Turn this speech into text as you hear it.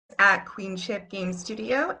at Queenship Game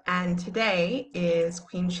Studio, and today is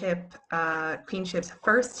Queenship's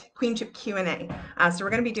first Queenship Q&A. So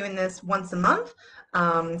we're going to be doing this once a month.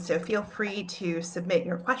 So feel free to submit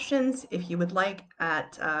your questions if you would like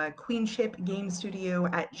at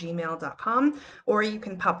queenshipgamestudio@gmail.com, or you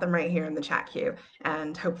can pop them right here in the chat queue,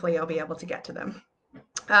 and hopefully I'll be able to get to them.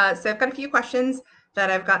 So I've got a few questions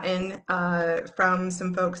that I've gotten from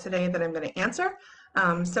some folks today that I'm going to answer.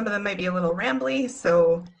 Some of them might be a little rambly,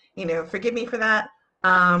 so forgive me for that.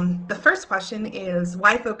 The first question is,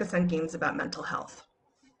 why focus on games about mental health?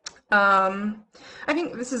 I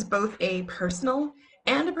think this is both a personal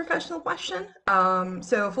and a professional question.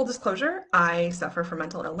 So full disclosure, I suffer from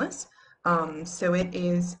mental illness. So it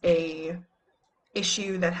is a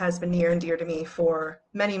issue that has been near and dear to me for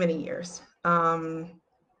many, many years.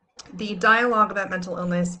 The dialogue about mental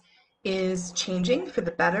illness is changing for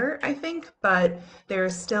the better, I think, but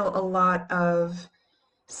there's still a lot of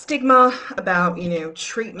stigma about,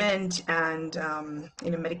 treatment and,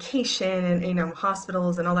 medication and,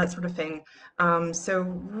 hospitals and all that sort of thing. So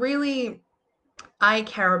really, I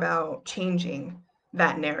care about changing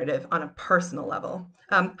that narrative on a personal level.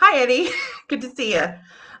 Hi, Eddie. Good to see you.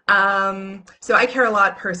 So I care a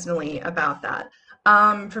lot personally about that.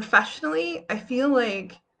 Professionally, I feel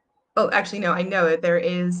like, oh, actually, no, I know that there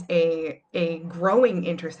is a growing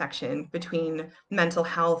intersection between mental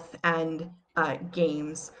health and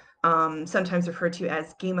games, sometimes referred to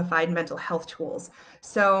as gamified mental health tools.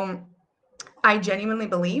 So I genuinely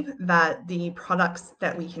believe that the products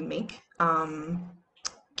that we can make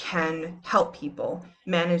can help people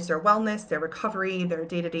manage their wellness, their recovery, their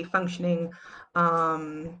day-to-day functioning.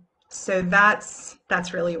 So that's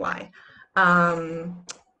really why.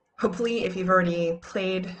 Hopefully, if you've already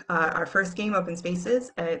played our first game, Open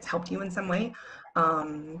Spaces, it's helped you in some way.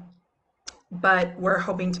 But we're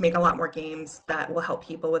hoping to make a lot more games that will help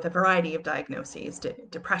people with a variety of diagnoses: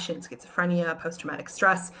 depression, schizophrenia, post-traumatic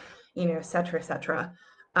stress, et cetera, et cetera.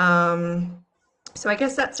 So I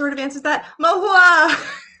guess that sort of answers that. Mohua!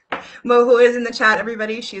 Mohua is in the chat,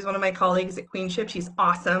 everybody. She's one of my colleagues at Queenship. She's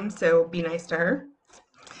awesome, so be nice to her.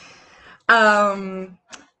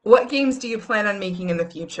 What games do you plan on making in the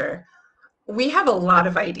future? We have a lot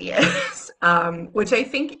of ideas, which I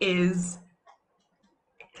think is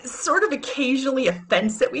sort of occasionally a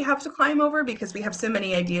fence that we have to climb over because we have so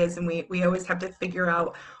many ideas and we always have to figure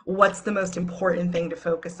out what's the most important thing to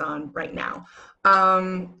focus on right now.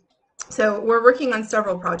 So we're working on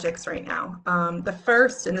several projects right now. The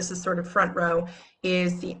first, and this is sort of front row,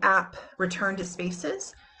 is the app Return to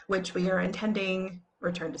Spaces, which we are intending,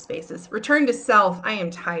 Return to Self. I am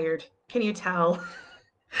tired. Can you tell?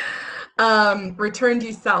 Return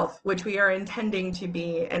to Self, which we are intending to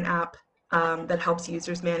be an app that helps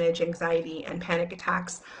users manage anxiety and panic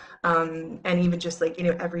attacks, and even just like,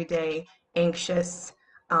 everyday anxious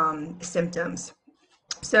symptoms.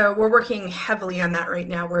 So we're working heavily on that right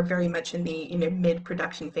now. We're very much in the,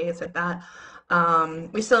 mid-production phase of that.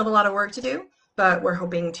 We still have a lot of work to do, but we're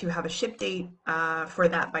hoping to have a ship date for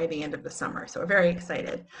that by the end of the summer. So we're very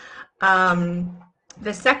excited.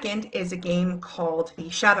 The second is a game called the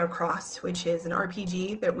Shadow Cross, which is an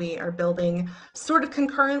RPG that we are building sort of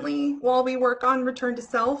concurrently while we work on Return to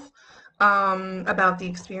Self, about the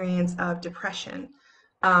experience of depression.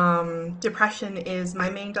 Depression is my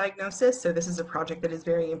main diagnosis, so this is a project that is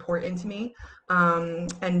very important to me.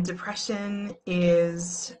 And depression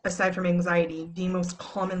is, aside from anxiety, the most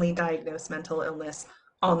commonly diagnosed mental illness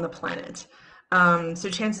on the planet. So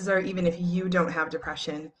chances are, even if you don't have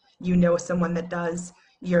depression, you know someone that does,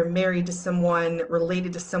 you're married to someone,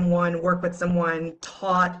 related to someone, work with someone,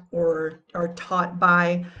 taught or are taught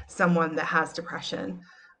by someone that has depression.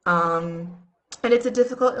 And it's a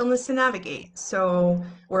difficult illness to navigate. So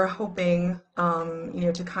we're hoping,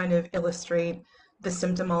 to kind of illustrate the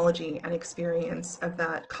symptomology and experience of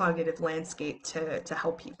that cognitive landscape to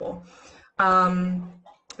help people.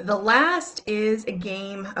 The last is a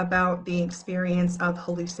game about the experience of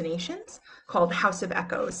hallucinations called House of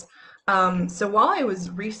Echoes. So while I was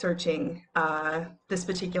researching this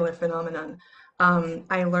particular phenomenon,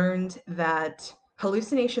 I learned that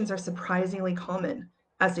hallucinations are surprisingly common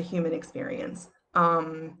as a human experience.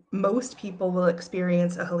 Most people will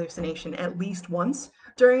experience a hallucination at least once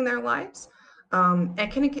during their lives.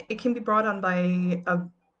 It can be brought on by a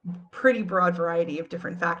pretty broad variety of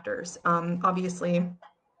different factors. Obviously,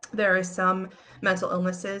 there are some mental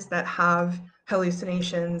illnesses that have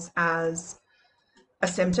hallucinations as a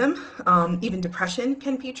symptom. Even depression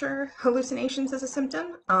can feature hallucinations as a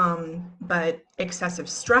symptom, but excessive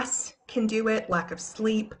stress can do it, lack of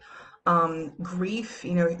sleep, grief,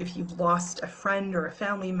 if you've lost a friend or a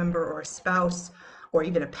family member or a spouse, or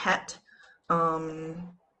even a pet. Um,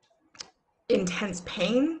 Intense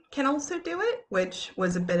pain can also do it, which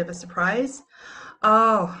was a bit of a surprise.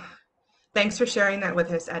 Oh, thanks for sharing that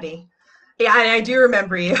with us, Eddie. Yeah, I do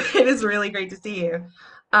remember you. It is really great to see you.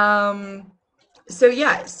 Um, so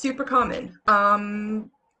yeah, super common.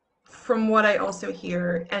 From what I also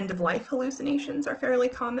hear, end of life hallucinations are fairly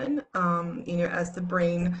common. As the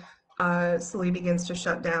brain slowly begins to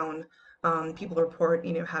shut down, people report,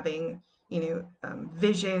 having,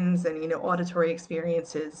 visions and, auditory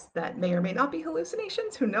experiences that may or may not be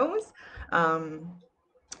hallucinations. Who knows? Um,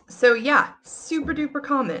 so yeah, super duper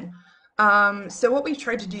common. So what we've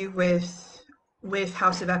tried to do with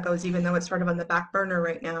House of Echoes, even though it's sort of on the back burner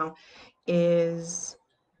right now, is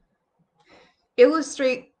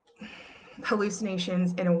illustrate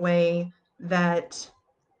hallucinations in a way that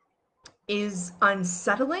is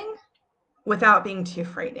unsettling without being too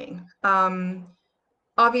frightening.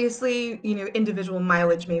 Obviously, individual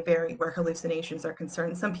mileage may vary where hallucinations are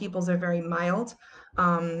concerned. Some people's are very mild.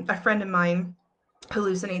 A friend of mine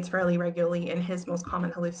hallucinates fairly regularly, and his most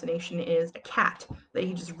common hallucination is a cat that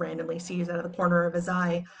he just randomly sees out of the corner of his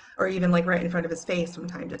eye, or even like right in front of his face from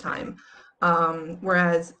time to time.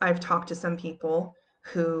 Whereas I've talked to some people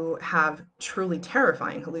who have truly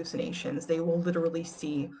terrifying hallucinations. They will literally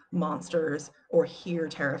see monsters or hear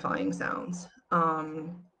terrifying sounds.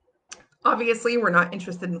 Obviously, we're not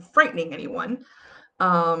interested in frightening anyone,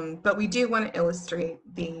 but we do want to illustrate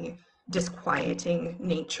the disquieting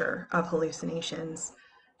nature of hallucinations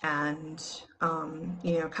and,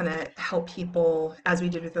 kind of help people, as we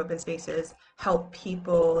did with open spaces, help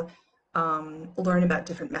people learn about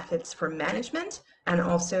different methods for management and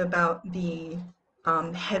also about the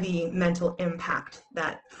heavy mental impact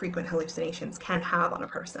that frequent hallucinations can have on a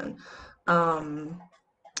person. Um,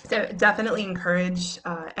 so definitely encourage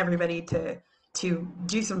everybody to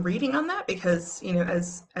do some reading on that because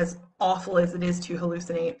as awful as it is to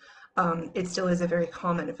hallucinate, it still is a very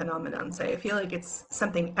common phenomenon. So I feel like it's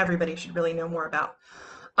something everybody should really know more about.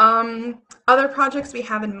 Other projects we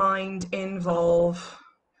have in mind involve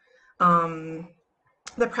um,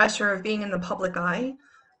 the pressure of being in the public eye,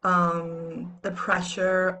 the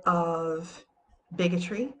pressure of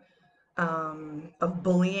bigotry, of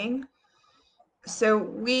bullying. So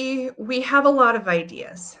we have a lot of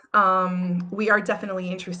ideas. We are definitely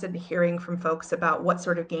interested in hearing from folks about what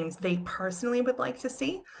sort of games they personally would like to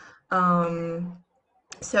see. Um,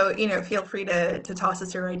 so, feel free to toss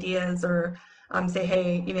us your ideas or say,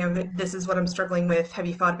 hey, this is what I'm struggling with. Have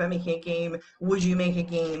you thought about making a game? Would you make a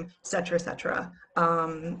game? Et cetera, et cetera.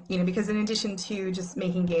 Because in addition to just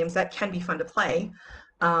making games that can be fun to play,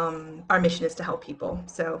 our mission is to help people.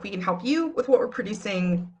 So if we can help you with what we're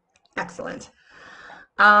producing, excellent.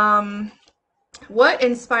 Um, what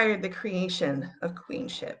inspired the creation of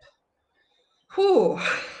Queenship? Whew,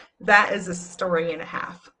 that is a story and a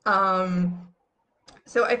half.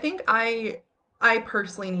 So I think I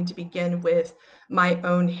personally need to begin with my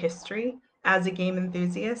own history as a game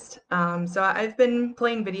enthusiast. So I've been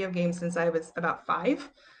playing video games since I was about 5.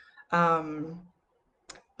 Um,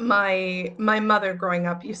 my mother growing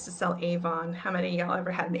up used to sell Avon. How many of y'all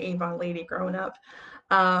ever had an Avon lady growing up?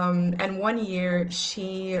 And one year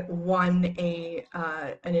she won a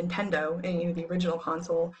Nintendo, the original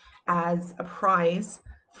console, as a prize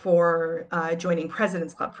for joining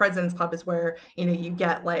President's Club. President's Club is where you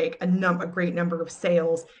get like a great number of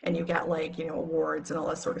sales and you get like awards and all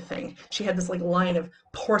that sort of thing. She had this like line of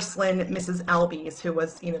porcelain Mrs. Albies, who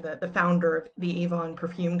was the founder of the Avon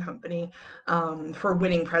perfume company, for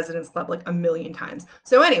winning President's Club like a million times.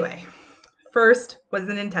 So anyway, first was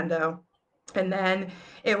the Nintendo. And then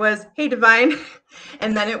it was, hey, Divine.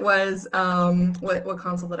 And then it was, what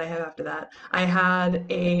console did I have after that? I had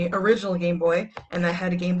a original Game Boy, and I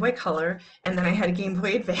had a Game Boy Color, and then I had a Game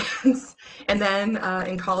Boy Advance. And then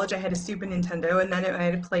in college, I had a Super Nintendo, and then I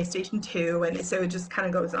had a PlayStation 2, and so it just kind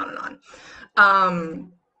of goes on and on.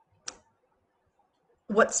 Um,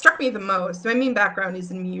 what struck me the most, my main background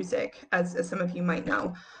is in music, as some of you might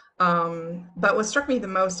know. But what struck me the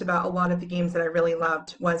most about a lot of the games that I really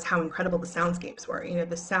loved was how incredible the soundscapes were.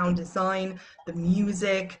 The sound design, the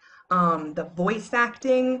music, the voice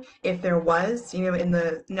acting, if there was, in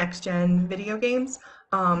the next gen video games.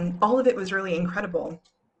 All of it was really incredible.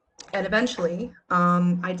 And eventually,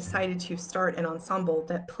 I decided to start an ensemble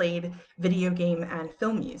that played video game and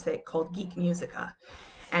film music called Geek Musica.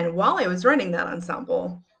 And while I was running that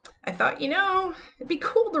ensemble, I thought, it'd be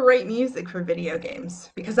cool to write music for video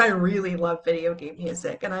games because I really love video game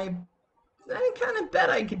music and I kind of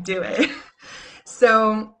bet I could do it.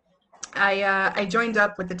 So I joined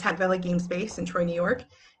up with the Tent Valley Game Space in Troy, New York,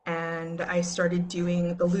 and I started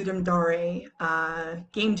doing the Ludum Dare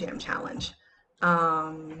Game Jam Challenge.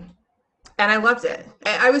 Um, and I loved it.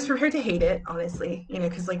 I was prepared to hate it, honestly,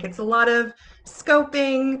 because like it's a lot of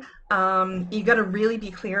scoping. You got to really be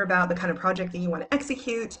clear about the kind of project that you want to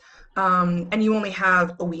execute, and you only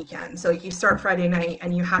have a weekend. So like, you start Friday night,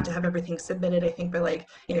 and you have to have everything submitted. I think by like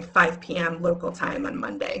 5 p.m. local time on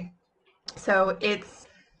Monday. So it's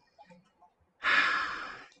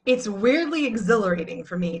weirdly exhilarating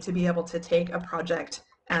for me to be able to take a project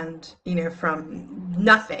and from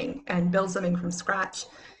nothing and build something from scratch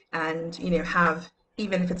and have,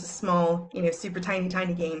 even if it's a small super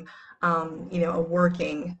tiny game, a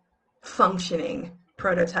working, functioning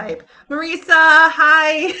prototype. Marisa,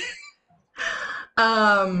 hi.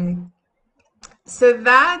 um so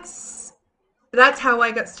that's how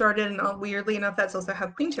I got started, and weirdly enough, that's also how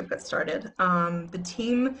Queenship got started. The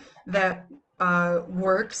team that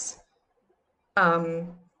works,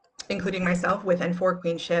 um, including myself, with and for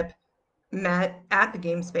Queenship, met at the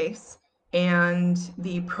game space, and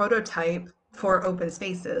the prototype for open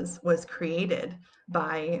spaces was created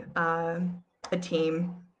by a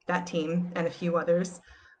team, that team, and a few others,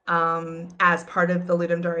 as part of the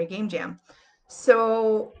Ludum Dare Game Jam.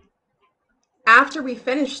 So after we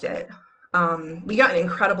finished it, we got an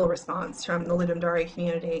incredible response from the Ludum Dare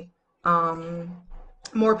community, um,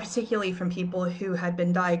 more particularly from people who had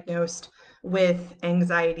been diagnosed with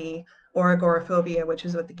anxiety or agoraphobia, which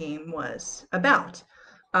is what the game was about.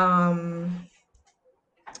 Um,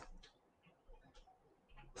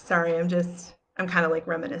 Sorry, I'm kind of like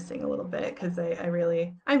reminiscing a little bit because I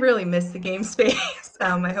really miss the game space.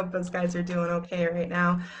 I hope those guys are doing okay right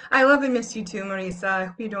now. I love and miss you too, Marisa. I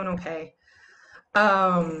hope you're doing okay.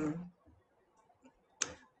 Um,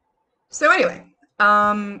 So anyway,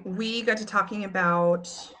 we got to talking about,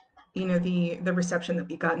 the reception that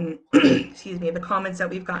we've gotten, excuse me, the comments that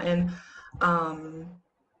we've gotten, um,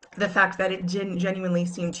 the fact that it didn't genuinely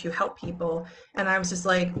seem to help people, and I was just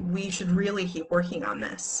like, we should really keep working on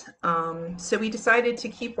this. So we decided to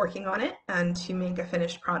keep working on it and to make a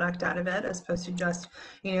finished product out of it, as opposed to just,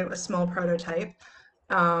 a small prototype.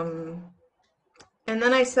 Um, and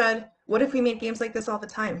then I said, what if we made games like this all the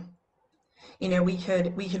time? We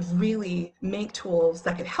could really make tools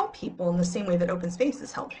that could help people in the same way that open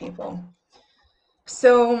spaces helped people.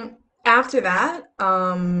 So after that,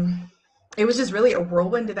 it was just really a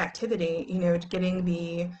whirlwind of activity, getting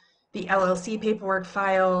the LLC paperwork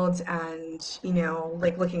filed, and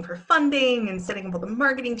like looking for funding and setting up all the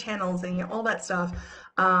marketing channels and all that stuff.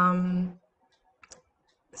 Um,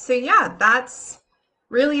 so yeah, that's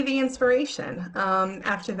really the inspiration.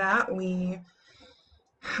 After that, we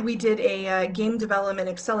did a game development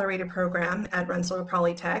accelerator program at Rensselaer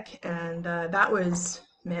Polytech, and that was,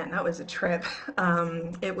 man, that was a trip.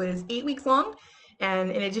 It was 8 weeks long,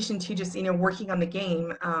 and in addition to just working on the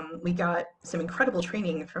game, we got some incredible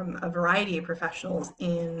training from a variety of professionals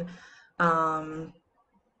um,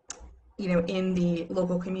 in the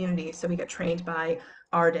local community. So we got trained by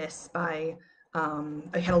artists, by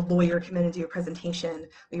I had a lawyer come in and do a presentation.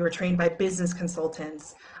 We were trained by business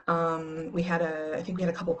consultants. I think we had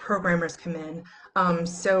a couple programmers come in.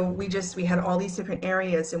 So we had all these different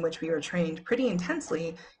areas in which we were trained pretty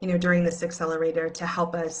intensely, during this accelerator to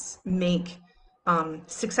help us make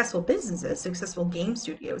successful businesses, successful game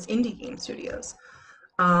studios, indie game studios.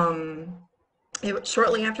 Um,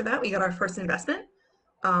 Shortly after that, we got our first investment,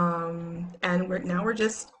 and we're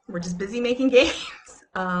just busy making games.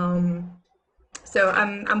 So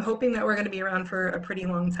I'm hoping that we're going to be around for a pretty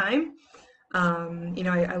long time.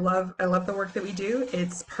 I love the work that we do.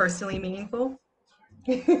 It's personally meaningful.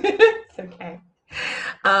 It's okay.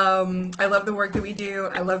 I love the work that we do.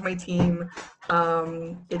 I love my team.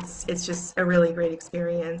 It's just a really great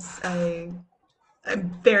experience. I'm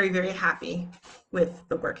very, very happy with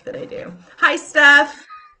the work that I do. Hi, Steph.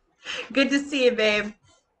 Good to see you, babe.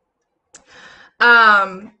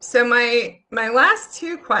 So my last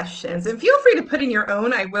two questions, and feel free to put in your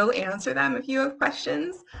own. I will answer them if you have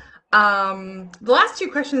questions. The last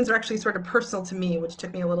two questions are actually sort of personal to me, which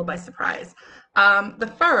took me a little by surprise.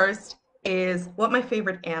 The first is what my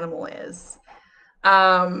favorite animal is.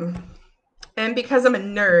 Um, and because I'm a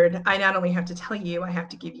nerd, I not only have to tell you, I have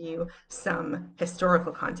to give you some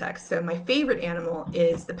historical context. So my favorite animal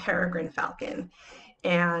is the peregrine falcon.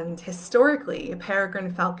 And historically,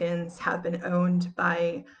 peregrine falcons have been owned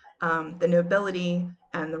by the nobility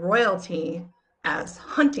and the royalty as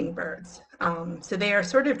hunting birds. So they are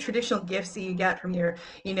sort of traditional gifts that you get from your,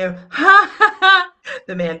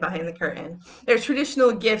 the man behind the curtain. They're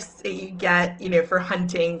traditional gifts that you get, for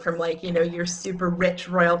hunting from like, your super rich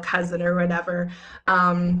royal cousin or whatever.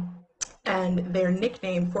 Um, And their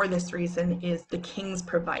nickname for this reason is the King's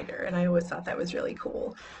Provider. And I always thought that was really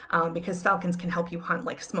cool because falcons can help you hunt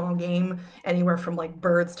like small game, anywhere from like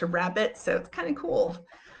birds to rabbits. So it's kind of cool.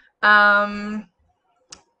 Um,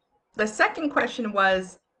 the second question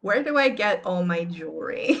was, where do I get all my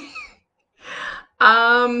jewelry?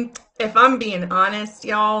 If I'm being honest,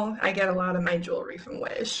 y'all, I get a lot of my jewelry from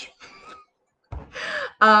Wish.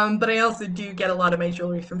 But I also do get a lot of my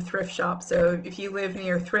jewelry from thrift shops. So if you live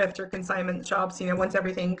near thrift or consignment shops, once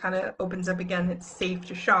everything kind of opens up again, it's safe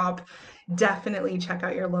to shop. Definitely check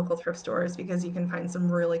out your local thrift stores because you can find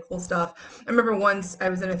some really cool stuff. I remember once I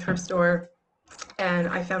was in a thrift store and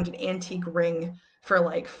I found an antique ring for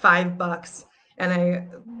like $5. And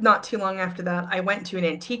not too long after that, I went to an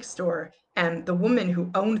antique store and the woman who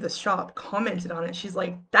owned the shop commented on it. She's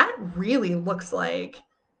like, that really looks like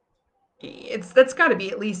that's got to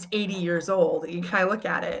be at least 80 years old. You kind of look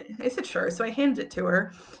at it. I said, sure. So I handed it to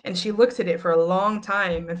her and she looked at it for a long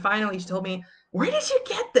time. And finally she told me, where did you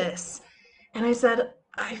get this? And I said,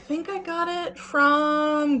 I think I got it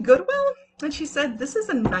from Goodwill. And she said, this is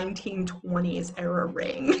a 1920s era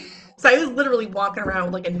ring. So I was literally walking around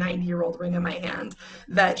with like a 90-year-old ring in my hand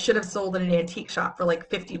that should have sold in an antique shop for like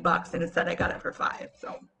 $50. And instead I got it for 5.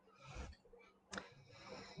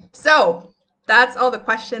 So that's all the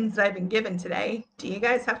questions that I've been given today. Do you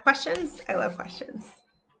guys have questions? I love questions.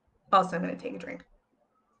 Also, I'm going to take a drink.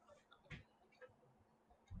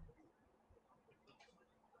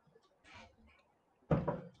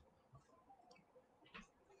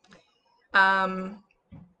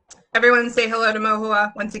 Everyone say hello to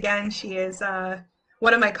Mohua. Once again, she is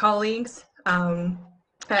one of my colleagues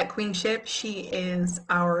at Queenship. She is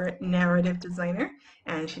our narrative designer,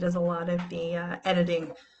 and she does a lot of the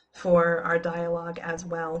editing for our dialogue as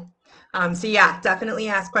well. So yeah, definitely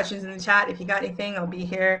ask questions in the chat. If you got anything, I'll be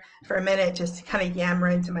here for a minute just to kind of yammer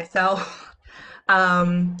into myself.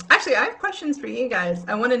 Actually, I have questions for you guys.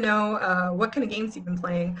 I want to know what kind of games you've been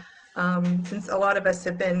playing. Since a lot of us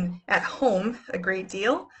have been at home a great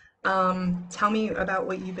deal, tell me about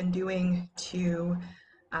what you've been doing to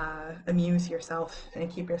amuse yourself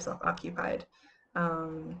and keep yourself occupied.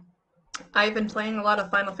 I've been playing a lot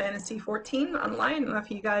of Final Fantasy 14 online. I don't know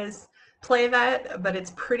if you guys play that, but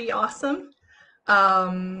it's pretty awesome.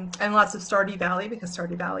 And lots of Stardew Valley because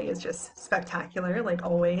Stardew Valley is just spectacular, like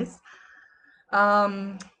always.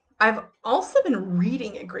 Um, I've also been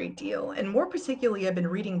reading a great deal, and more particularly, I've been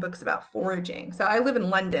reading books about foraging. So I live in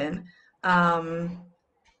London. Um,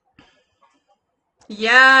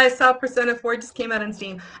 yeah, I saw Persona 4 just came out on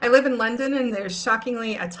Steam. I live in London, and there's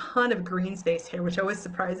shockingly a ton of green space here, which always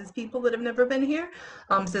surprises people that have never been here.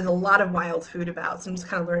 So there's a lot of wild food about. So I'm just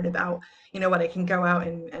kind of learning about, what I can go out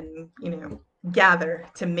and gather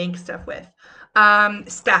to make stuff with.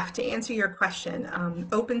 Steph, to answer your question,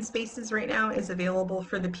 Open Spaces right now is available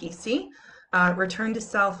for the PC. Return to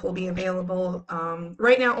Self will be available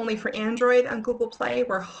right now only for Android on Google Play.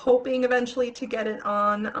 We're hoping eventually to get it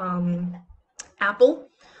on Apple,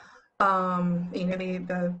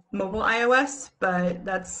 the mobile iOS, but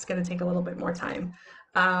that's going to take a little bit more time.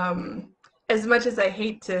 As much as I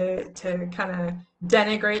hate to kind of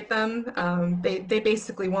denigrate them, they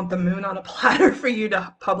basically want the moon on a platter for you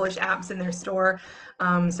to publish apps in their store.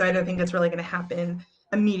 So I don't think it's really going to happen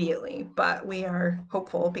immediately, but we are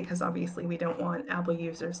hopeful because obviously we don't want Apple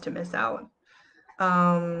users to miss out.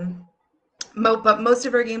 But most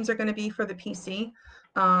of our games are going to be for the PC.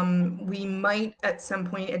 We might at some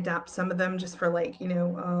point adapt some of them just for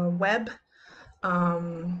web.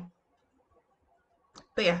 Um,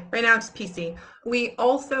 but yeah, right now it's PC. We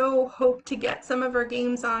also hope to get some of our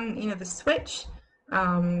games on, the Switch,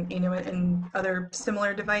 and other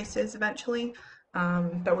similar devices eventually.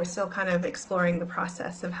 But we're still kind of exploring the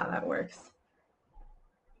process of how that works.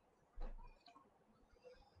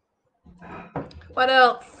 What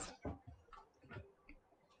else?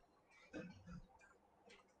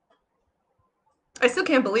 I still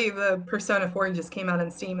can't believe the Persona 4 just came out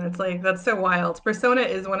on Steam. That's so wild. Persona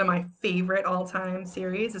is one of my favorite all-time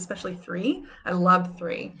series, especially 3. I love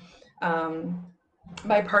 3. Um,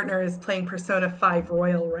 my partner is playing Persona 5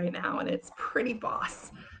 Royal right now, and it's pretty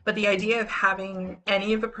boss. But the idea of having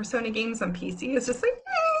any of the Persona games on PC is just like,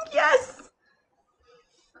 yes!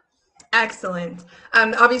 Excellent.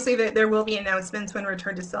 Obviously, there will be announcements when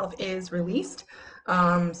Return to Self is released.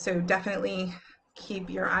 So definitely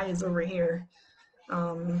keep your eyes over here.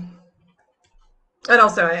 Um, and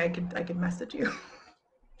also, I could message you.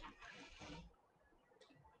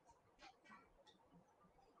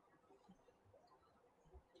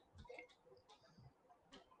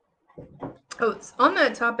 Oh, on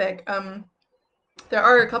that topic, there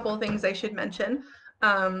are a couple of things I should mention.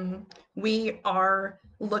 We are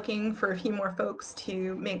looking for a few more folks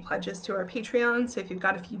to make pledges to our Patreon. So if you've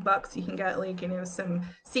got a few bucks, you can get like, some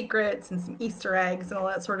secrets and some Easter eggs and all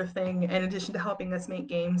that sort of thing, in addition to helping us make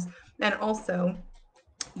games. And also,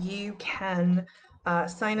 you can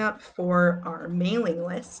sign up for our mailing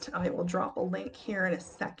list. I will drop a link here in a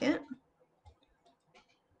second.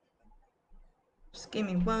 Just give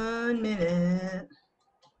me 1 minute.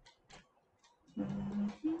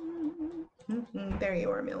 There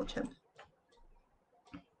you are, MailChimp.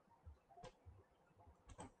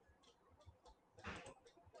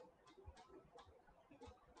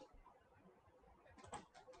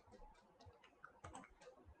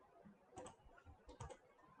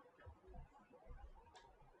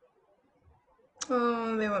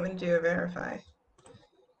 Oh, they want me to do a verify.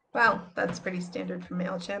 Well, that's pretty standard for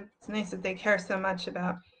MailChimp. It's nice that they care so much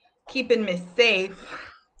about keeping me safe.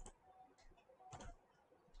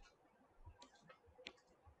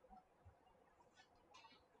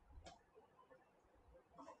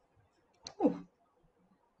 Ooh.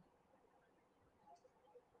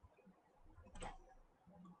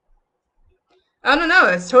 I don't know.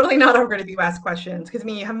 It's totally not awkward if you ask questions because I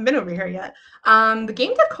mean you haven't been over here yet. The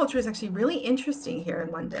game dev culture is actually really interesting here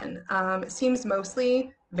in London. It seems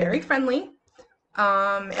mostly very friendly.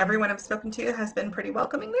 Everyone I've spoken to has been pretty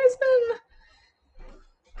welcoming.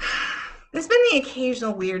 There's been the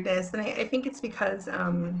occasional weirdness, and I think it's because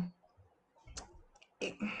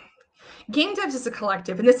it, game devs is a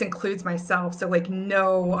collective, and this includes myself, so like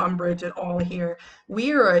no umbrage at all here.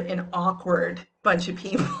 We are an awkward bunch of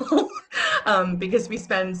people because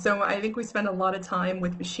I think we spend a lot of time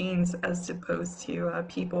with machines as opposed to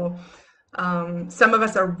people. Some of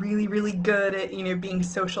us are really, really good at, being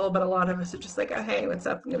social, but a lot of us are just like, oh, hey, what's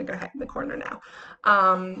up? I'm gonna go hide in the corner now.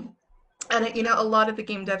 Um, and a lot of the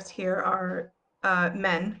game devs here are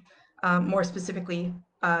men, more specifically,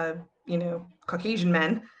 Caucasian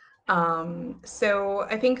men. So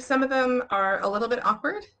I think some of them are a little bit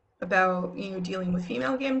awkward about dealing with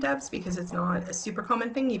female game devs because it's not a super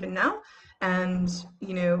common thing even now, and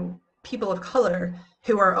people of color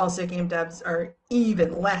who are also game devs are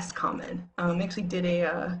even less common. I actually did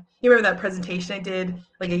you remember that presentation I did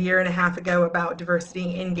like a year and a half ago about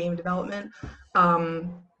diversity in game development?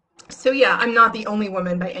 Um, so yeah, I'm not the only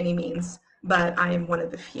woman by any means, but I am one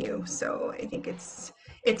of the few. So I think it's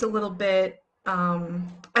a little bit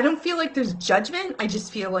I don't feel like there's judgment. I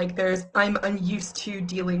just feel like I'm unused to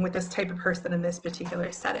dealing with this type of person in this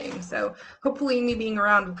particular setting. So hopefully me being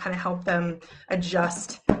around will kind of help them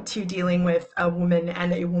adjust to dealing with a woman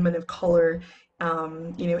and a woman of color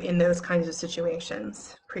in those kinds of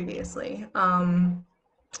situations previously.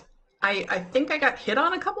 I think I got hit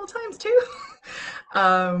on a couple of times too.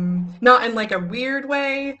 Not in like a weird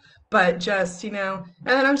way, but just, and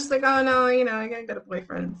then I'm just like, oh no, I gotta go to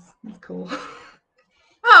boyfriends. It's cool.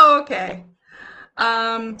 Oh, okay.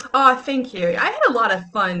 Oh, thank you. I had a lot of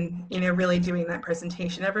fun, really doing that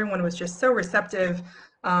presentation. Everyone was just so receptive.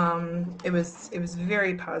 It was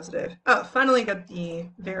very positive. Oh, finally got the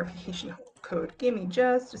verification code. Give me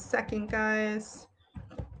just a second, guys.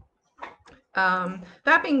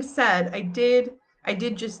 That being said, I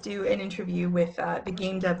did just do an interview with the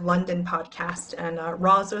Game Dev London podcast, and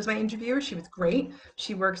Roz was my interviewer. She was great.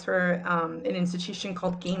 She works for an institution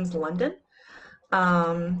called Games London.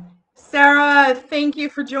 Sarah, thank you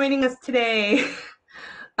for joining us today.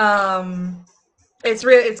 um, it's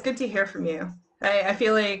good to hear from you. I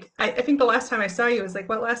feel like I think the last time I saw you was like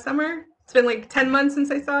what, last summer? It's been like 10 months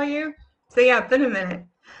since I saw you. So yeah, it's been a minute.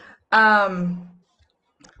 Um,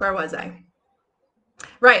 where was I?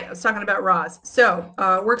 Right, I was talking about Roz. So,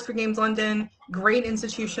 works for Games London, great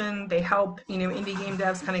institution. They help, indie game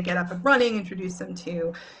devs kind of get up and running, introduce them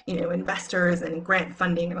to, investors and grant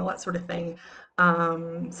funding and all that sort of thing.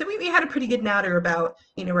 So we had a pretty good natter about,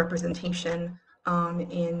 representation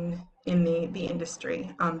in the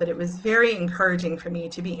industry. But it was very encouraging for me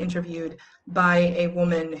to be interviewed by a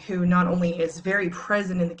woman who not only is very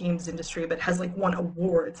present in the games industry, but has like won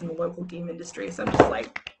awards in the local game industry. So I'm just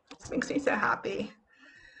like, this makes me so happy.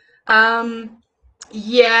 Um,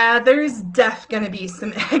 yeah, there's gonna be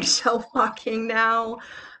some eggshell walking now,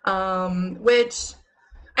 which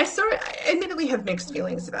I admittedly have mixed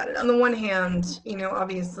feelings about it. On the one hand,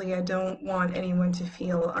 obviously I don't want anyone to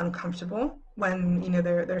feel uncomfortable when,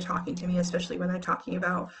 they're talking to me, especially when they're talking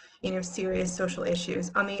about, serious social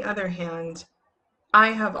issues. On the other hand,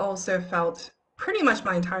 I have also felt pretty much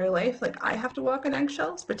my entire life like I have to walk on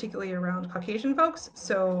eggshells, particularly around Caucasian folks.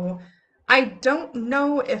 So I don't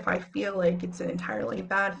know if I feel like it's an entirely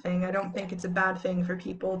bad thing. I don't think it's a bad thing for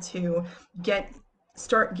people to get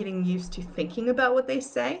start getting used to thinking about what they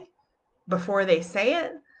say. before they say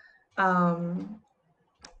it. Um,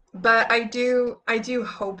 but I do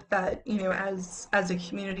hope that, as a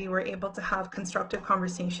community, we're able to have constructive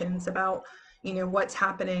conversations about, what's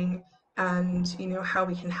happening, and how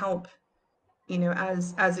we can help,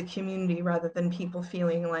 as a community, rather than people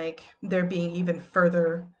feeling like they're being even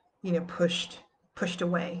further, pushed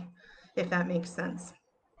away, if that makes sense.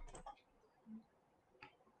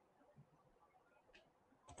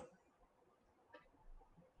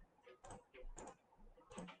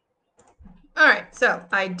 All right, so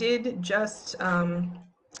I did just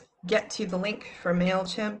get to the link for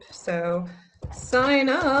MailChimp. So sign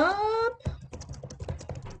up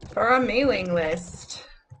for our mailing list.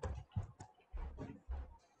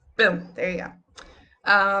 Boom, there you go.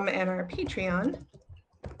 And our Patreon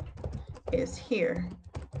is here.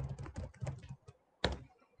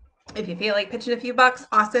 If you feel like pitching a few bucks,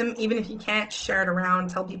 awesome. Even if you can't, share it around,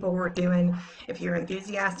 tell people what we're doing. If you're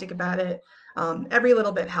enthusiastic about it, every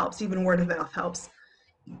little bit helps. Even word of mouth helps.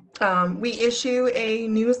 We issue a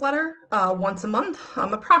newsletter once a month,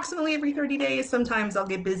 approximately every 30 days. Sometimes I'll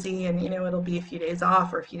get busy and, it'll be a few days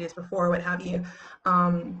off or a few days before, what have you.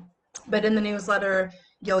 But in the newsletter,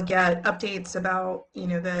 you'll get updates about,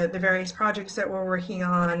 the various projects that we're working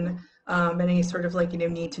on, and any sort of like,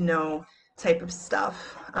 need to know type of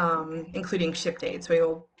stuff, including ship dates. We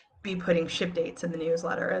will be putting ship dates in the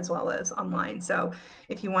newsletter as well as online. So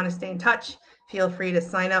if you want to stay in touch, feel free to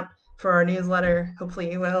sign up for our newsletter.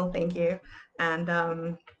 Hopefully you will. Thank you. And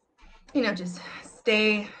just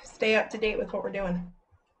stay up to date with what we're doing.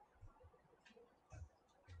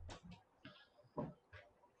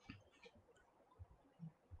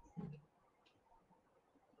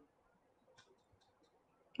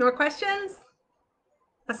 More questions?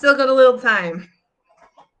 I still got a little time.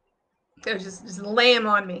 So just lay them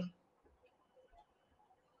on me.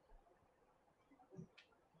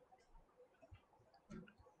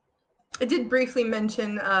 I did briefly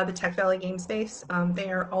mention the Tech Valley Game Space.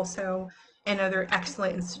 They are also another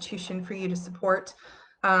excellent institution for you to support.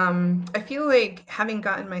 I feel like having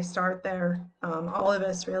gotten my start there, all of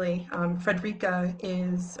us really, Frederica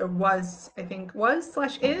is, or was, I think,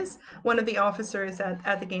 was/is one of the officers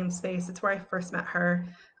at the game space. It's where I first met her,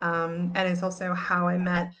 and it's also how I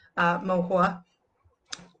met Mohua.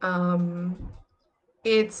 Um,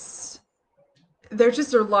 it's There's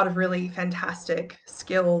just a lot of really fantastic,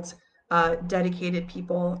 skilled, dedicated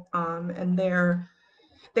people, and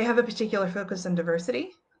they have a particular focus on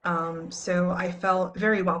diversity. So I felt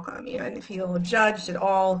very welcome. I didn't feel judged at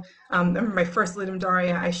all. I remember my first Ludum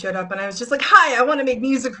Dare, I showed up and I was just like, "Hi, I want to make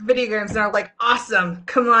music for video games," and they're like, "Awesome,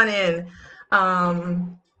 come on in."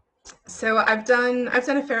 Um, so I've done a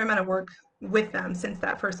fair amount of work with them since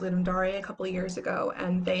that first Ludum Dare a couple of years ago,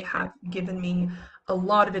 and they have given me a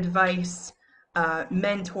lot of advice,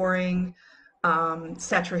 mentoring, et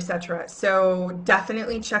cetera, et cetera. So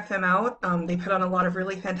definitely check them out. They put on a lot of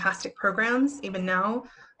really fantastic programs even now.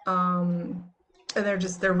 Um, and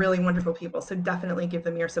they're really wonderful people. So definitely give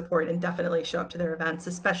them your support and definitely show up to their events,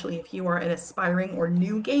 especially if you are an aspiring or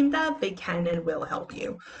new game dev, they can and will help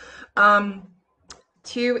you. Um,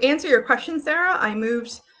 to answer your question, Sarah, I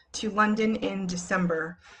moved to London in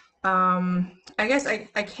December. I guess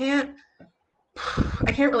I can't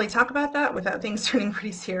really talk about that without things turning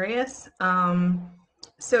pretty serious.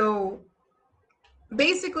 So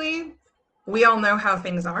basically, we all know how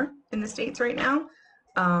things are in the States right now.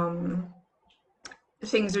 Um,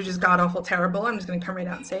 Things are just god awful terrible. I'm just going to come right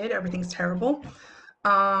out and say it. Everything's terrible.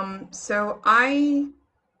 So I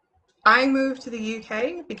moved to the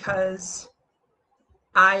UK because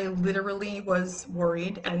I literally was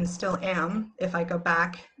worried and still am, if I go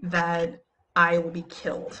back, that I will be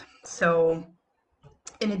killed. So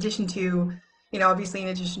in addition to, obviously in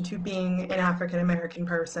addition to being an African American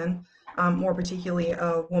person, more particularly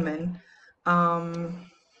a woman, um,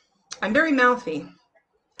 I'm very mouthy,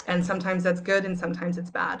 and sometimes that's good and sometimes it's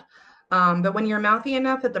bad. But when you're mouthy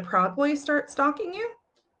enough that the Proud Boys start stalking you,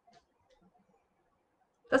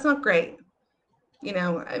 that's not great.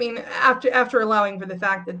 I mean, after allowing for the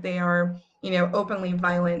fact that they are, openly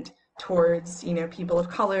violent towards, people of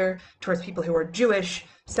color, towards people who are Jewish,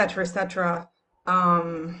 etc., etc.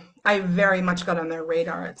 I very much got on their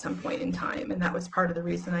radar at some point in time, and that was part of the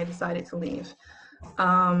reason I decided to leave.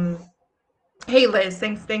 Um, hey, Liz,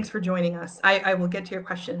 thanks for joining us. I will get to your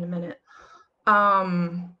question in a minute.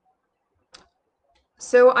 Um,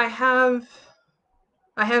 so I have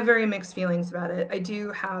very mixed feelings about it. I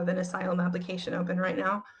do have an asylum application open right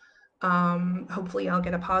now. Hopefully, I'll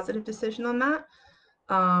get a positive decision on that.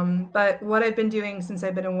 But what I've been doing since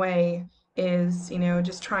I've been away is,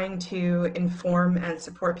 just trying to inform and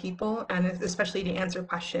support people, and especially to answer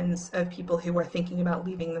questions of people who are thinking about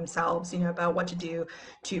leaving themselves, about what to do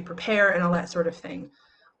to prepare and all that sort of thing.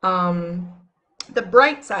 Um, the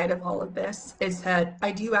bright side of all of this is that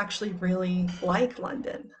I do actually really like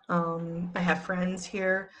London. I have friends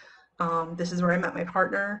here. This is where I met my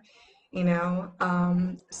partner,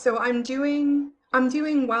 so I'm doing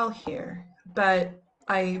well here, but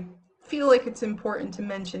I feel like it's important to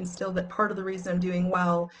mention still that part of the reason I'm doing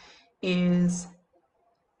well is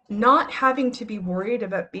not having to be worried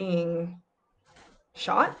about being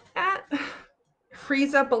shot at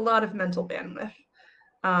frees up a lot of mental bandwidth.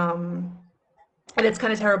 Um, and it's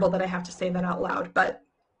kind of terrible that I have to say that out loud, but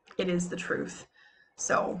it is the truth.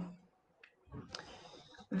 So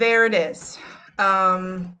there it is.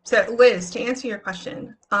 So Liz, to answer your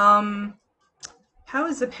question, how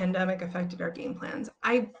has the pandemic affected our game plans?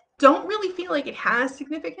 I don't really feel like it has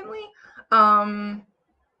significantly. Um,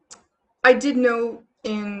 I did know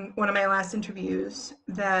in one of my last interviews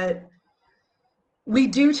that we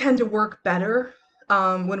do tend to work better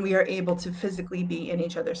when we are able to physically be in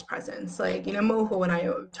each other's presence. Like, Moho and I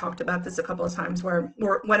talked about this a couple of times where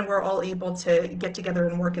when we're all able to get together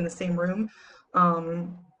and work in the same room,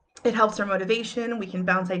 um, it helps our motivation. We can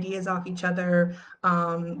bounce ideas off each other.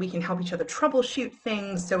 We can help each other troubleshoot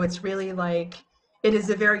things. So it's really like, it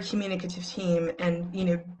is a very communicative team, and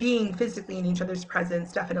being physically in each other's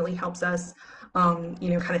presence definitely helps us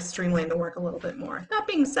kind of streamline the work a little bit more. That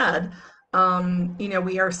being said,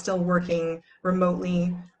 we are still working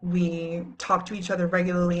remotely. We talk to each other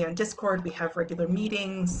regularly on Discord. We have regular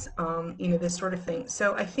meetings, this sort of thing.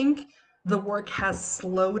 So I think the work has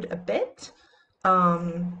slowed a bit,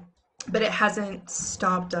 um, but it hasn't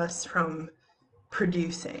stopped us from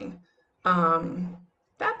producing. Um,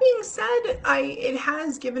 that being said, it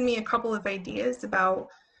has given me a couple of ideas about,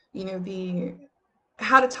 the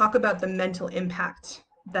how to talk about the mental impact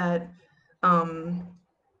that um,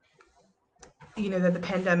 that the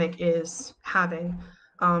pandemic is having,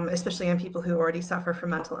 especially on people who already suffer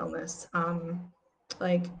from mental illness.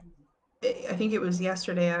 Like, I think it was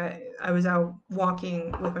yesterday, I was out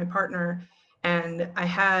walking with my partner, and I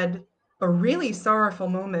had a really sorrowful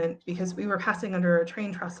moment because we were passing under a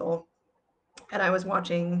train trestle, and I was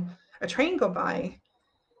watching a train go by,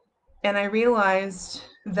 and I realized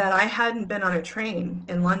that I hadn't been on a train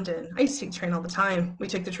in London. I used to take the train all the time. We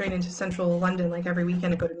took the train into central London like every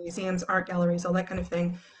weekend to go to museums, art galleries, all that kind of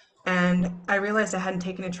thing. And I realized I hadn't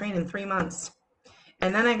taken a train in 3 months.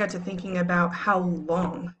 And then I got to thinking about how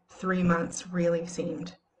long 3 months really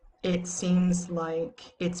seemed. It seems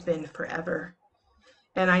like it's been forever.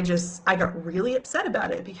 And I got really upset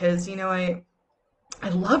about it because, I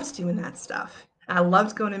loved doing that stuff. I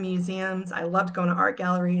loved going to museums. I loved going to art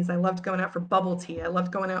galleries. I loved going out for bubble tea. I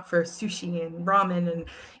loved going out for sushi and ramen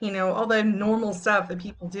and, all the normal stuff that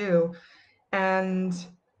people do. And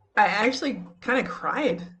I actually kind of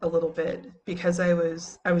cried a little bit because I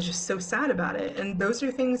was just so sad about it. And those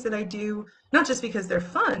are things that I do not just because they're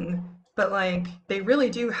fun, but like they really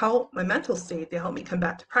do help my mental state. They help me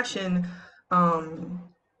combat depression. Um,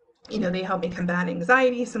 they help me combat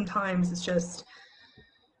anxiety sometimes.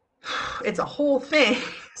 It's a whole thing.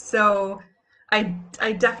 So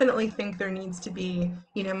I definitely think there needs to be,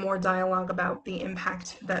 more dialogue about the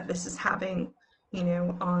impact that this is having,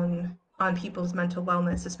 on people's mental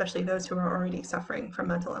wellness, especially those who are already suffering from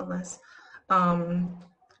mental illness. Um,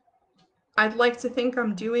 I'd like to think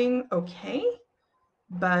I'm doing okay,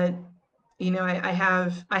 but I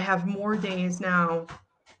have more days now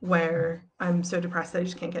where I'm so depressed that I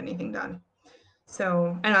just can't get anything done.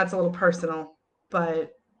 So I know it's a little personal,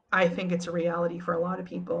 but I think it's a reality for a lot of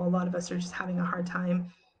people. A lot of us are just having a hard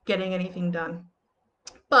time getting anything done.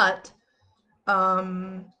 But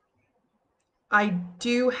um, I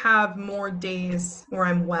do have more days where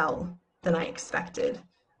I'm well than I expected.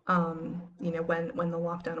 When the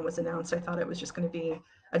lockdown was announced, I thought it was just going to be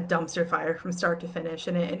a dumpster fire from start to finish,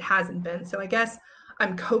 and it hasn't been. So I guess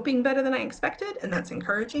I'm coping better than I expected, and that's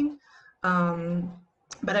encouraging. Um,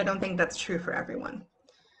 but I don't think that's true for everyone.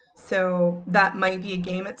 So that might be a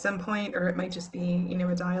game at some point, or it might just be,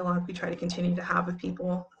 a dialogue we try to continue to have with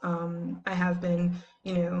people. I have been,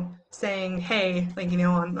 saying, hey, like,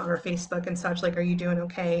 on our Facebook and such, like, are you doing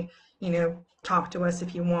okay? Talk to us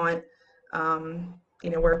if you want.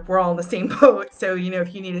 We're all in the same boat. So,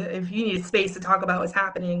 if you need a space to talk about what's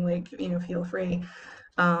happening, like, feel free.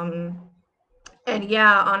 Um, and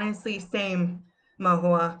yeah, honestly, same,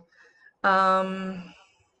 Mahua. Um,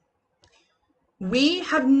 we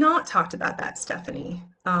have not talked about that, Stephanie.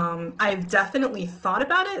 I've definitely thought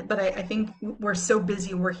about it, but I think we're so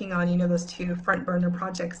busy working on, those two front burner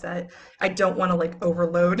projects that I don't want to like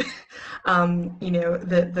overload,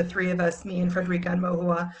 the three of us, me and Frederica and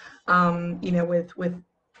Mohua, with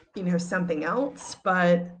something else.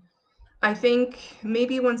 But I think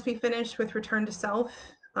maybe once we finish with Return to Self,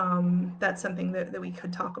 that's something that we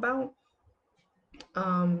could talk about,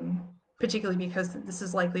 um, particularly because this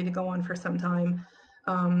is likely to go on for some time.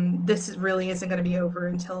 This really isn't going to be over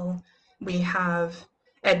until we have,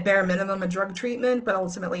 at bare minimum, a drug treatment, but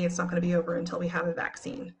ultimately it's not going to be over until we have a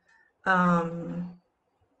vaccine. Um,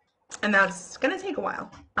 and that's going to take a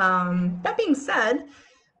while. That being said,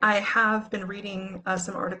 I have been reading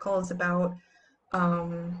some articles about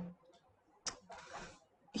um,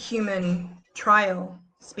 human trials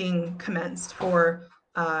being commenced for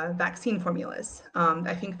vaccine formulas.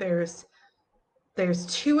 I think there's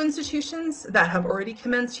two institutions that have already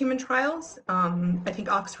commenced human trials. I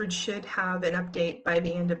think Oxford should have an update by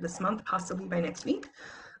the end of this month, possibly by next week.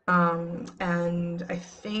 And I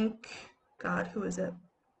think, God, who is it?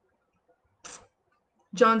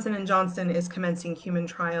 Johnson and Johnson is commencing human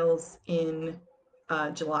trials in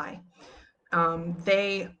July.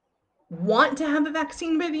 They want to have a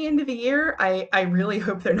vaccine by the end of the year. I really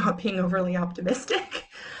hope they're not being overly optimistic.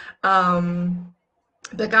 Um,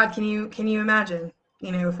 but God, can you imagine?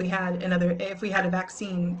 If we had a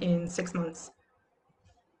vaccine in 6 months,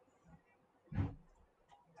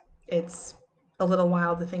 it's a little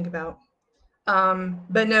wild to think about.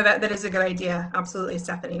 But no, that is a good idea. Absolutely,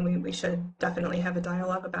 Stephanie. We should definitely have a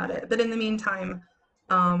dialogue about it. But in the meantime,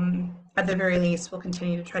 at the very least, we'll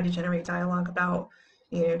continue to try to generate dialogue about,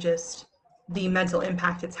 just the mental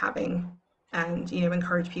impact it's having, and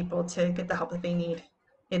encourage people to get the help that they need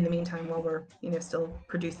in the meantime while we're still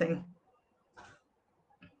producing.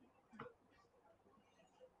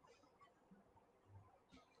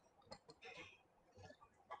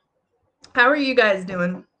 How are you guys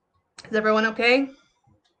doing? Is everyone okay?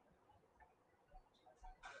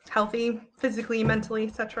 Healthy, physically, mentally,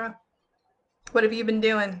 etc.? What have you been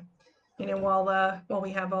doing? While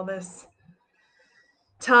we have all this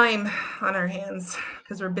time on our hands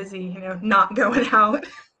because we're busy, not going out.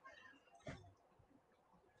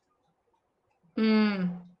 Mm,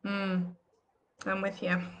 mm, I'm with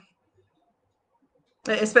you.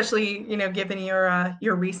 Especially, given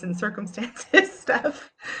your recent circumstances,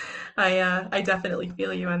 Steph. I definitely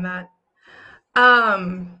feel you on that.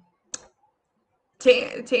 Um,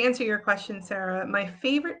 to answer your question, Sarah, my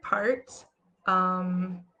favorite part,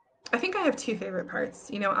 um, I think I have two favorite parts.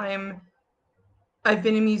 I've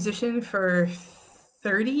been a musician for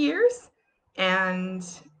 30 years, and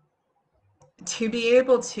to be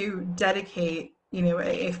able to dedicate,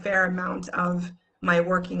 a fair amount of my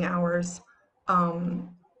working hours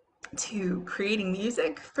um, to creating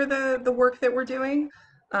music for the work that we're doing,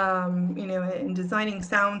 and designing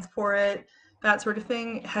sounds for it, that sort of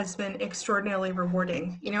thing has been extraordinarily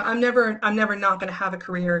rewarding. I'm never not going to have a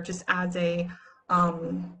career just as a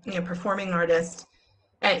performing artist.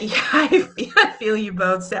 And yeah, I feel you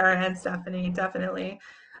both, Sarah and Stephanie, definitely.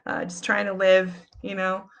 Just trying to live, you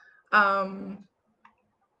know. Um,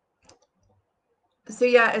 so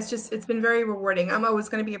yeah, it's been very rewarding. I'm always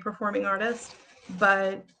going to be a performing artist,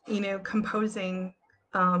 but composing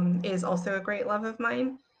is also a great love of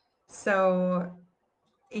mine. So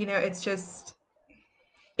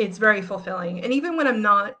it's very fulfilling. And even when I'm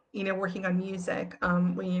not working on music,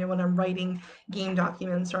 when I'm writing game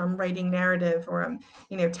documents, or I'm writing narrative, or I'm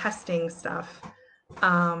testing stuff,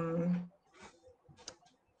 um,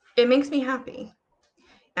 it makes me happy.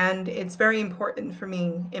 And it's very important for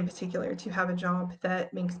me in particular to have a job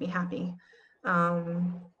that makes me happy.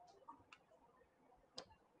 Um,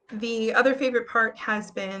 the other favorite part has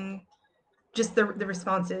been just the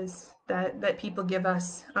responses that people give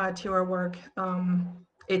us to our work.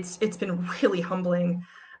 It's been really humbling.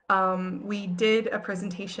 We did a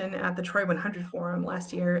presentation at the Troy 100 Forum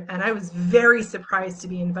last year, and I was very surprised to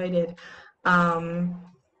be invited. Um,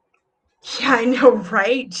 yeah, I know,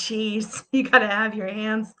 right? Jeez, you gotta have your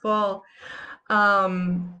hands full.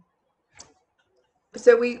 Um,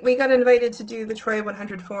 so we got invited to do the Troy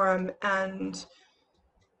 100 Forum, and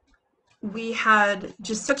we had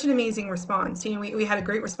just such an amazing response. We had a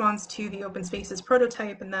great response to the open spaces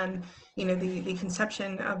prototype, and then the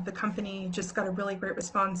conception of the company just got a really great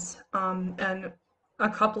response. And a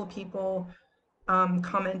couple of people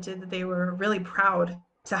commented that they were really proud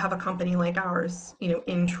to have a company like ours,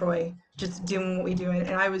 in Troy, just doing what we do.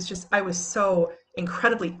 And I was so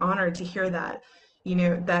incredibly honored to hear that,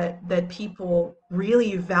 that people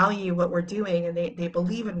really value what we're doing, and they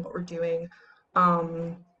believe in what we're doing.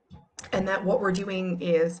 Um, and that what we're doing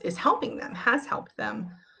is helping them, has helped them.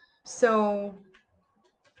 So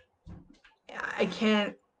I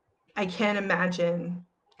can't I can't imagine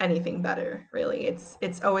anything better, really.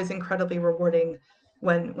 It's always incredibly rewarding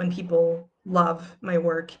when people love my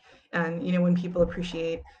work, and when people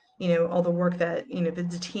appreciate all the work that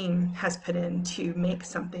the team has put in to make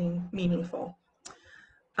something meaningful.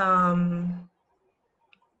 Um,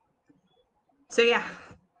 so yeah,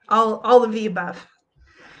 all of the above.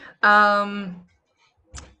 Um,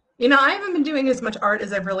 I haven't been doing as much art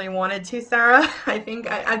as I've really wanted to, Sarah. I think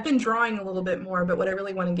I've been drawing a little bit more, but what I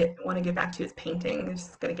really want to get back to is painting. I'm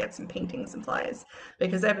just gonna get some painting supplies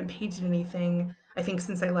because I haven't painted anything, I think,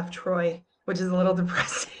 since I left Troy, which is a little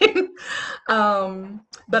depressing.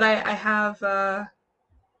 But I have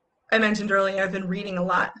I mentioned earlier I've been reading a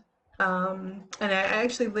lot, and I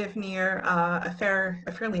actually live near a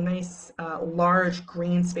fairly nice, large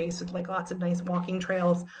green space with like lots of nice walking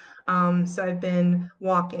trails. So I've been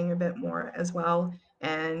walking a bit more as well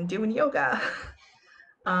and doing yoga.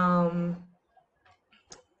 Um,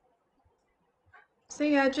 so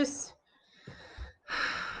yeah, just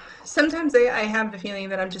sometimes I have the feeling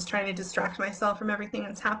that I'm just trying to distract myself from everything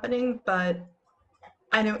that's happening, but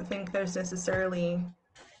I don't think there's necessarily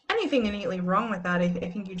anything innately wrong with that. I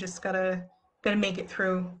think you just gotta make it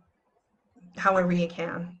through however you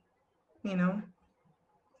can, you know?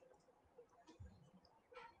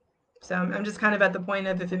 So I'm just kind of at the point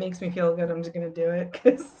of if it makes me feel good, I'm just gonna do it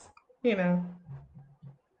because, you know.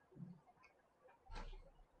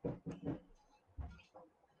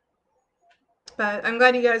 But I'm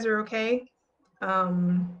glad you guys are okay.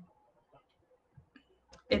 Um,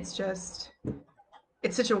 it's just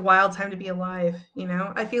it's such a wild time to be alive.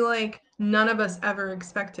 I feel like none of us ever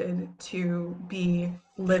expected to be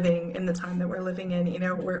living in the time that we're living in.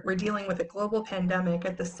 We're dealing with a global pandemic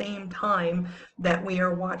at the same time that we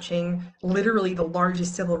are watching literally the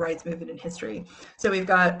largest civil rights movement in history. So we've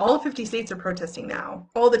got all 50 states are protesting now,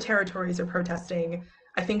 all the territories are protesting.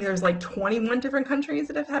 I think there's like 21 different countries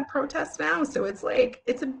that have had protests now. So it's like,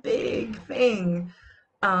 it's a big thing.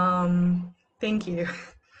 Thank you.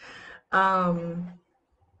 Um,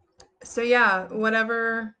 so yeah,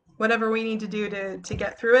 whatever we need to do to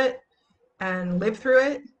get through it and live through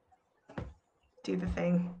it, do the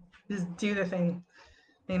thing. Just do the thing,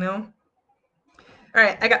 you know? All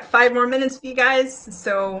right, I got 5 more minutes for you guys.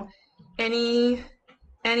 So any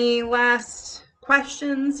any last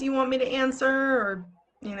questions you want me to answer, or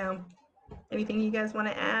you know, anything you guys want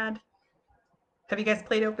to add? Have you guys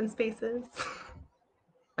played Open Spaces?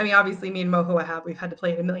 I mean, obviously me and Mohoa have. We've had to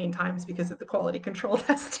play it a million times because of the quality control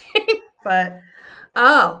testing. But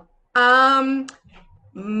oh, um,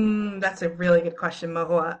 that's a really good question,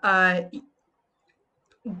 Mohua.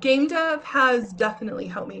 Game dev has definitely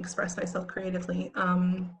helped me express myself creatively.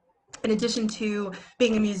 In addition to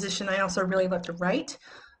being a musician, I also really love to write.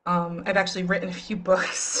 I've actually written a few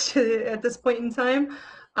books at this point in time.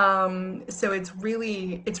 So it's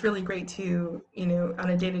really great to, on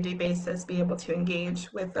a day-to-day basis, be able to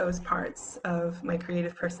engage with those parts of my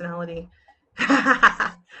creative personality.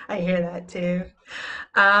 I hear that too.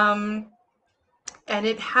 Um, and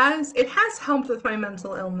it has helped with my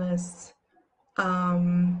mental illness,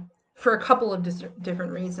 for a couple of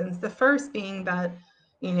different reasons. The first being that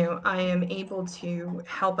I am able to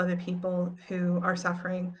help other people who are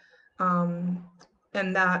suffering, um,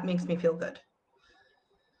 and that makes me feel good.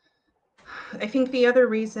 I think the other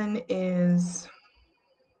reason is,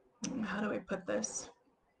 how do I put this?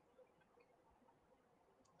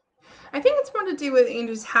 I think it's more to do with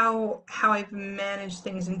just how I've managed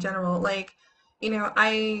things in general. Like,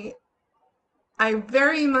 I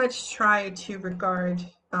very much try to regard,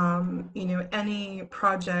 any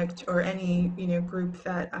project or any, group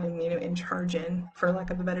that I'm, in charge in, for lack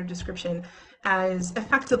of a better description, as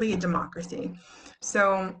effectively a democracy.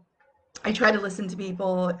 So I try to listen to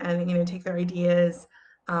people and, take their ideas,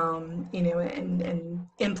 and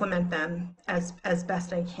implement them as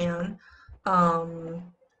best I can. Um,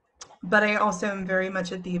 but I also am very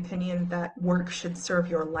much of the opinion that work should serve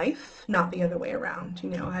your life, not the other way around.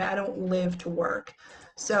 I don't live to work.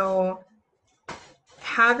 So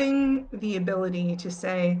having the ability to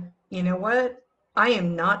say, you know what, I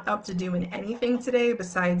am not up to doing anything today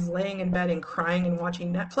besides laying in bed and crying and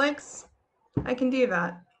watching Netflix, I can do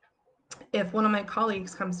that. If one of my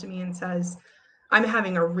colleagues comes to me and says, I'm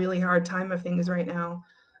having a really hard time of things right now,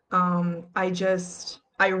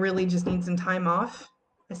 I really just need some time off,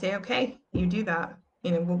 I say, okay, you do that.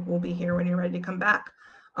 We'll be here when you're ready to come back.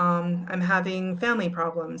 I'm having family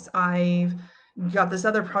problems. I've got this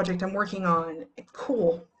other project I'm working on.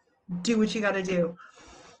 Cool. Do what you got to do.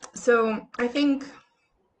 So I think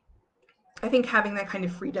I think having that kind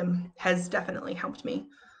of freedom has definitely helped me.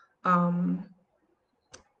 Um,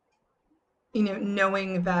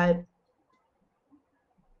 knowing that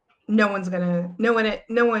no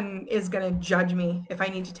one is gonna judge me if I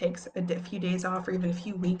need to take a few days off or even a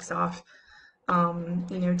few weeks off,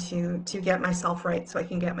 to get myself right so I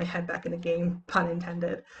can get my head back in the game, pun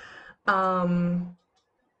intended. Um,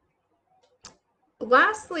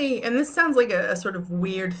 Lastly, and this sounds like a sort of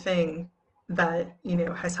weird thing that,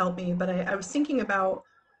 has helped me, but I was thinking about,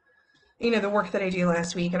 the work that I do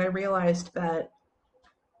last week, and I realized that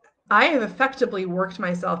I have effectively worked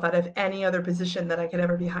myself out of any other position that I could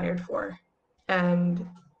ever be hired for. And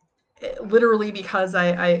literally because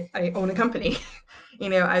I own a company.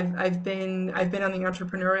 I've been on the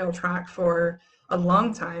entrepreneurial track for a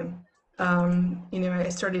long time. I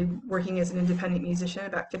started working as an independent musician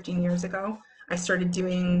about 15 years ago. I started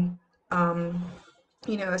doing, um,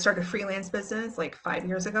 I started a freelance business like 5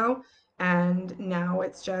 years ago, and now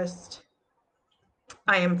it's just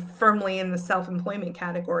I am firmly in the self-employment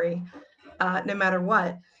category, no matter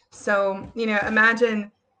what. So,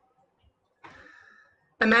 imagine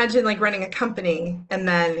like running a company and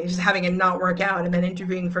then just having it not work out and then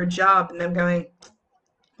interviewing for a job and then going,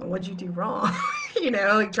 well, what'd you do wrong?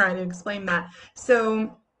 Like trying to explain that.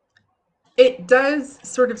 So it does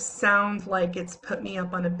sort of sound like it's put me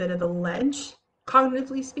up on a bit of a ledge,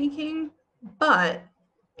 cognitively speaking, but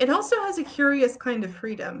it also has a curious kind of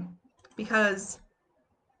freedom because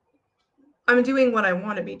I'm doing what I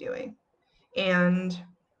want to be doing. And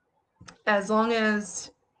as long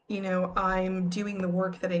as I'm doing the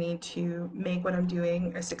work that I need to make what I'm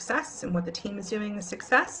doing a success and what the team is doing a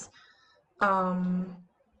success, um,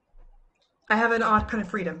 I have an odd kind of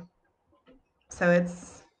freedom. So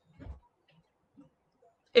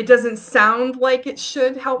it doesn't sound like it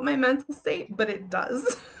should help my mental state, but it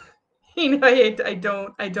does.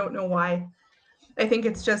 I don't know why. I think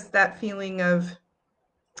it's just that feeling of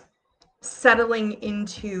settling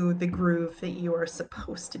into the groove that you are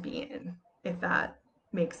supposed to be in, if that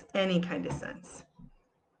makes any kind of sense.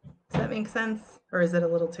 Does that make sense? Or is it a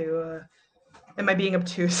little too, am I being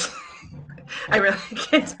obtuse? I really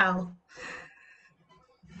can't tell.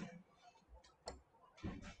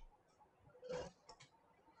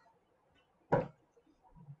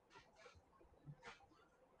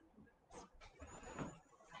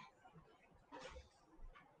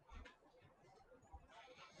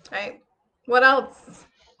 All right. What else?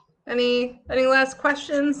 Any last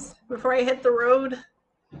questions before I hit the road?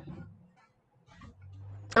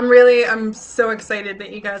 I'm so excited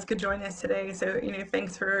that you guys could join us today. So,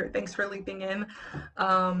 thanks for leaping in.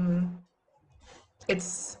 Um,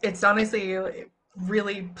 it's honestly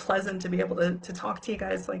really pleasant to be able to talk to you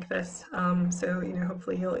guys like this. So,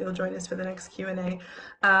 hopefully you'll join us for the next Q&A.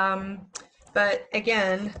 But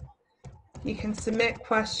again, you can submit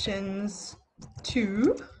questions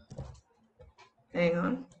to, hang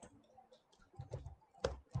on.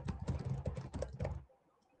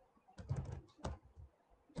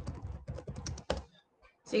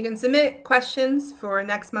 So you can submit questions for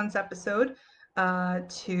next month's episode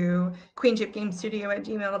to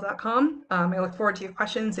queenshipgamestudio@gmail.com. I look forward to your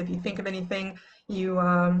questions. If you think of anything you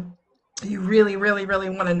really, really, really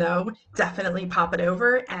want to know, definitely pop it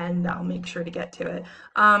over and I'll make sure to get to it.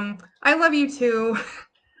 I love you too.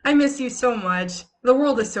 I miss you so much. The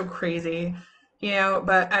world is so crazy,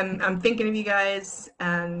 but I'm thinking of you guys,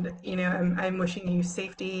 and I'm wishing you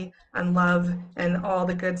safety and love and all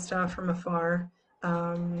the good stuff from afar.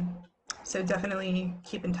 Um, so definitely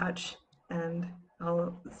keep in touch, and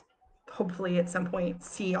I'll hopefully at some point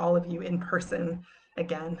see all of you in person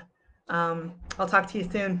again. I'll talk to you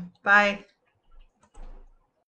soon. Bye.